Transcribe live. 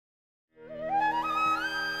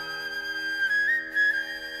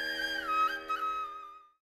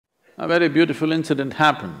A very beautiful incident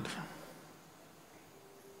happened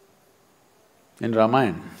in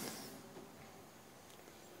Ramayana.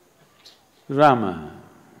 Rama,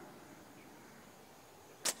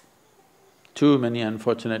 too many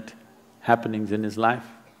unfortunate happenings in his life.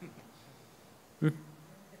 He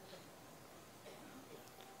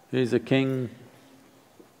is a king,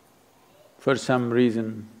 for some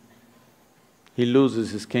reason, he loses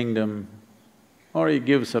his kingdom, or he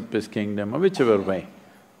gives up his kingdom, or whichever way,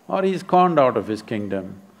 or he's conned out of his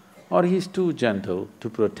kingdom, or he's too gentle to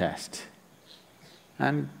protest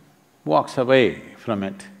and walks away from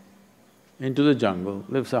it into the jungle,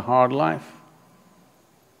 lives a hard life.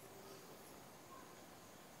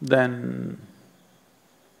 Then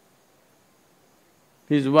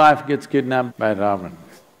his wife gets kidnapped by Ravana.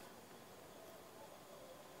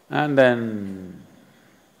 And then,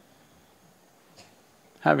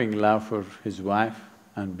 having love for his wife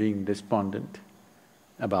and being despondent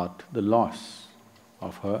about the loss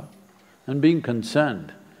of her and being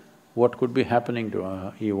concerned what could be happening to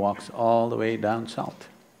her, he walks all the way down south,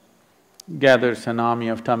 gathers an army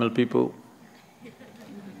of Tamil people.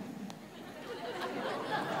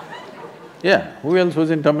 Yeah, who else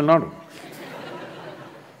was in Tamil Nadu?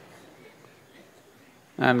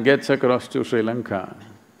 And gets across to Sri Lanka,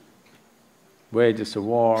 wages a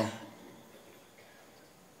war,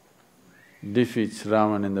 defeats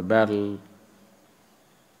Ravana in the battle,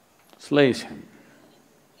 slays him.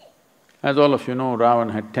 As all of you know,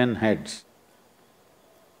 Ravana had 10 heads.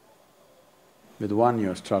 With one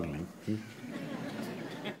you're struggling.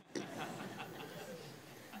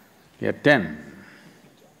 He had 10.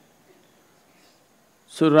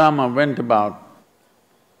 So Rama went about,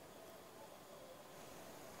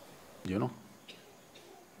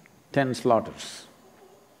 10 slaughters,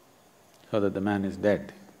 so that the man is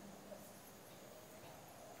dead.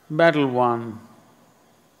 Battle won,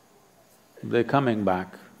 they're coming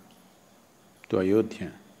back to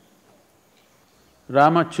Ayodhya.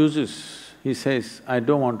 Rama chooses, he says, I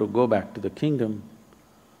don't want to go back to the kingdom,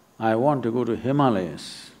 I want to go to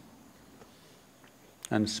Himalayas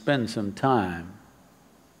and spend some time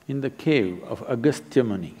in the cave of Agastya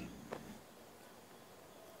Muni,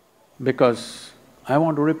 because I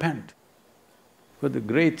want to repent for the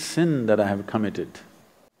great sin that I have committed.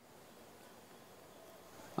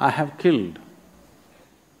 I have killed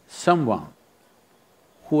someone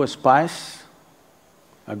who was pious,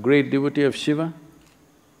 a great devotee of Shiva,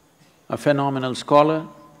 a phenomenal scholar,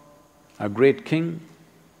 a great king,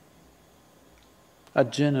 a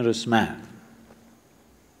generous man.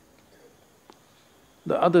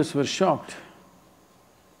 The others were shocked.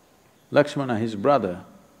 Lakshmana, his brother,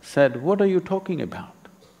 said, what are you talking about?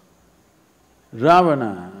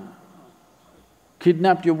 Ravana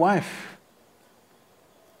kidnapped your wife.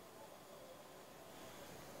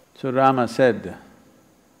 So Rama said,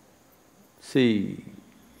 see,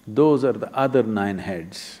 those are the other 9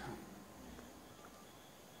 heads.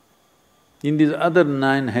 In these other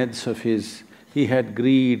 9 heads of his, he had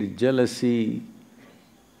greed, jealousy,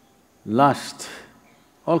 lust,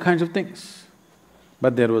 all kinds of things.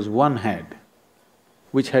 But there was one head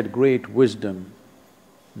which had great wisdom,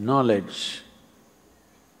 knowledge,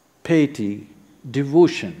 piety,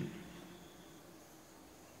 devotion.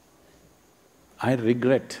 I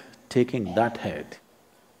regret taking that head.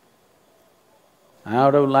 I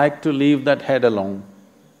would have liked to leave that head alone,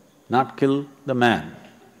 not kill the man,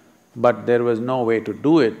 but there was no way to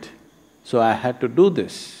do it, so I had to do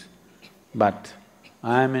this. But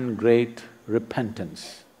I am in great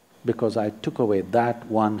repentance because I took away that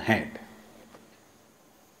one head.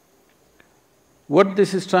 What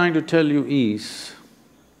this is trying to tell you is,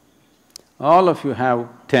 all of you have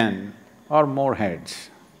 10 or more heads,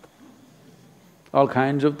 all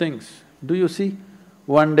kinds of things. Do you see?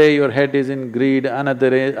 One day your head is in greed, another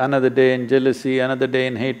day in jealousy, another day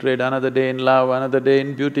in hatred, another day in love, another day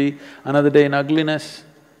in beauty, another day in ugliness.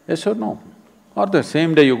 Yes or no? Or the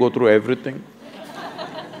same day you go through everything.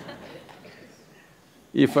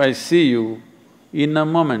 If I see you in a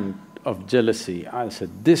moment of jealousy, I'll say,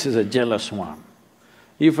 this is a jealous one.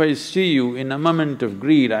 If I see you in a moment of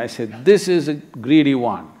greed, I say, this is a greedy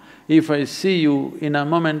one. If I see you in a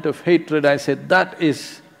moment of hatred, I say, that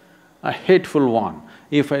is a hateful one.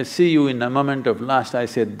 If I see you in a moment of lust, I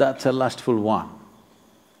say, that's a lustful one.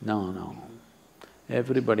 No.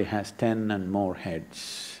 Everybody has 10 and more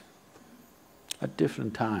heads. At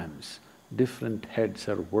different times, different heads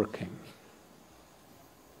are working.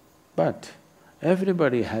 But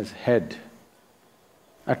everybody has head,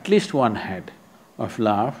 at least one head of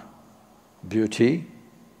love, beauty,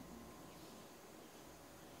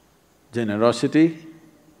 generosity,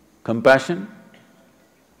 compassion,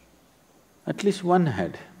 at least one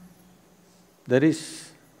head. There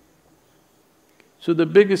is. So the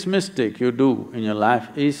biggest mistake you do in your life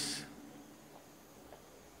is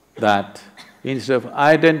that instead of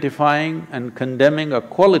identifying and condemning a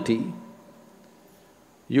quality,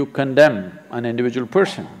 you condemn an individual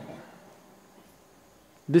person.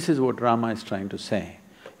 This is what Rama is trying to say.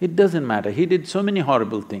 It doesn't matter, he did so many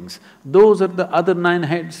horrible things. Those are the other 9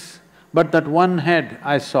 heads, but that one head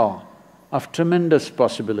I saw of tremendous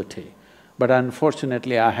possibility. But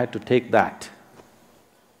unfortunately, I had to take that.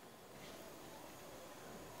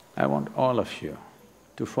 I want all of you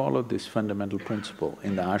to follow this fundamental principle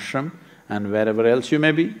in the ashram and wherever else you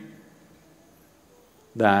may be,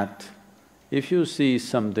 that if you see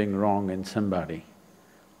something wrong in somebody,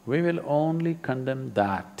 we will only condemn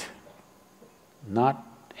that, not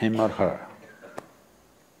him or her.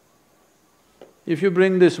 If you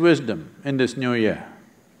bring this wisdom in this new year,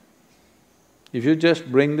 if you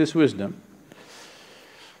just bring this wisdom,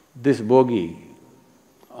 this bogie,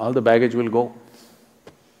 all the baggage will go.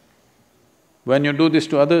 When you do this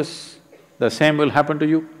to others, the same will happen to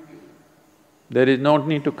you. There is no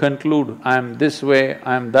need to conclude, I am this way,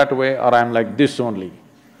 I am that way, or I am like this only.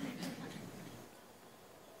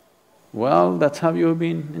 Well, that's how you've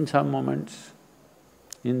been in some moments.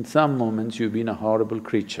 In some moments you've been a horrible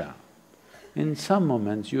creature. In some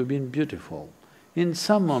moments you've been beautiful. In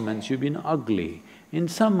some moments you've been ugly. In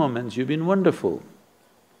some moments you've been wonderful.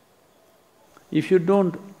 If you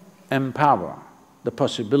don't empower the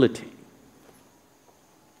possibility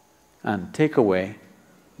and take away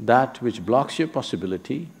that which blocks your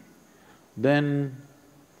possibility, then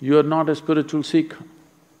you are not a spiritual seeker.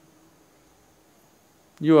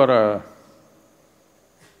 You are a…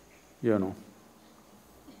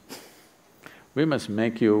 we must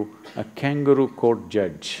make you a kangaroo court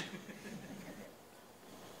judge.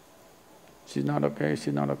 She's not okay,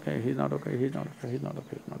 she's not okay, he's not okay, he's not okay, he's not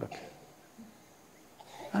okay, he's not okay.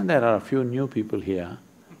 And there are a few new people here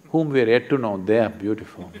whom we're yet to know, they are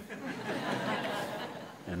beautiful.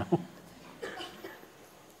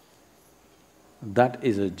 That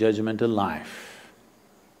is a judgmental life.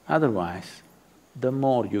 Otherwise, the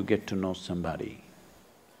more you get to know somebody,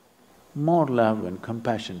 more love and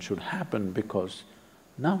compassion should happen because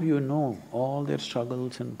now you know all their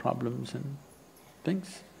struggles and problems and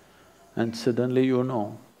things. And suddenly you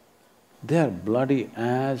know, they're bloody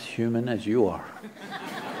as human as you are.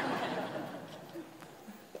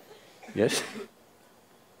 Yes?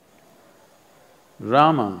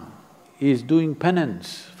 Rama is doing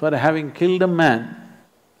penance for having killed a man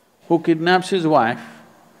who kidnaps his wife,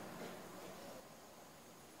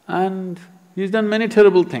 and he's done many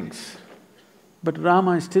terrible things. But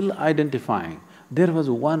Rama is still identifying, there was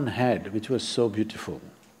one head which was so beautiful,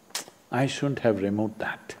 I shouldn't have removed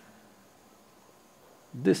that.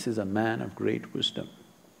 This is a man of great wisdom.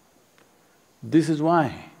 This is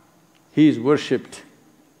why he is worshipped.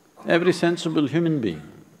 Every sensible human being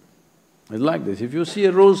is like this. If you see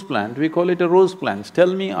a rose plant, we call it a rose plant.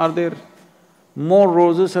 Tell me, are there more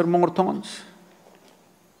roses or more thorns?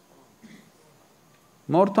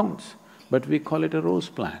 More thorns. But we call it a rose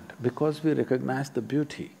plant because we recognize the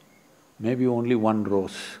beauty. Maybe only one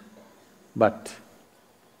rose, but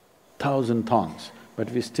 1,000 thorns,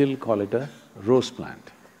 but we still call it a rose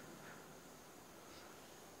plant.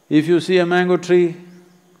 If you see a mango tree,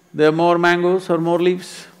 there are more mangoes or more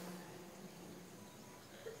leaves?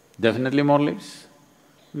 Definitely more leaves.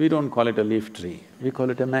 We don't call it a leaf tree, we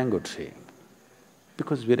call it a mango tree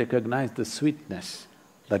because we recognize the sweetness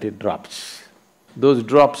that it drops. Those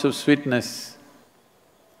drops of sweetness,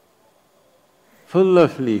 full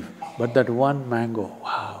of leaf, but that one mango,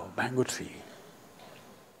 wow, mango tree.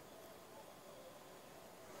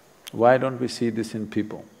 Why don't we see this in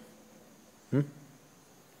people?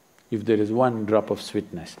 If there is one drop of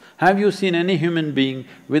sweetness. Have you seen any human being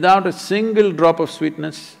without a single drop of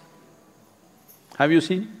sweetness? Have you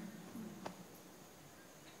seen?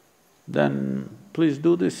 Then please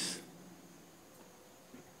do this.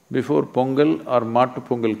 Before Pongal or Mattu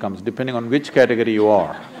Pongal comes, depending on which category you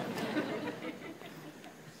are.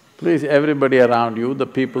 Please, everybody around you, the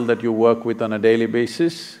people that you work with on a daily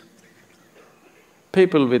basis,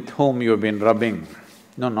 people with whom you've been rubbing,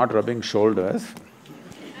 no, not rubbing shoulders,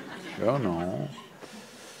 oh no.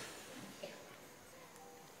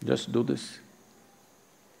 Just do this.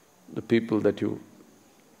 The people that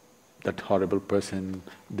that horrible person,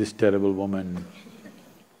 this terrible woman,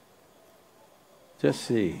 just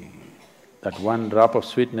see that one drop of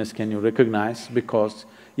sweetness can you recognize, because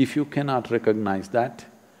if you cannot recognize that,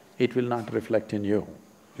 it will not reflect in you.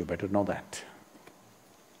 You better know that.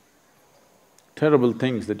 Terrible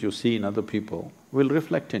things that you see in other people will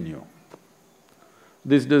reflect in you.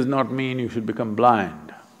 This does not mean you should become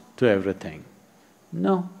blind to everything.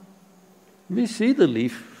 No. We see the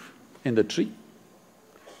leaf in the tree,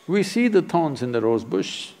 we see the thorns in the rose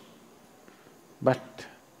bush, but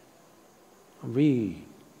we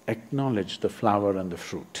acknowledge the flower and the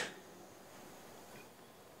fruit.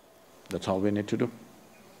 That's all we need to do.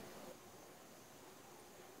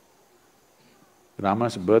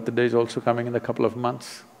 Rama's birthday is also coming in a couple of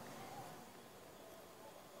months.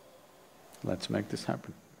 Let's make this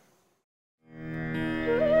happen.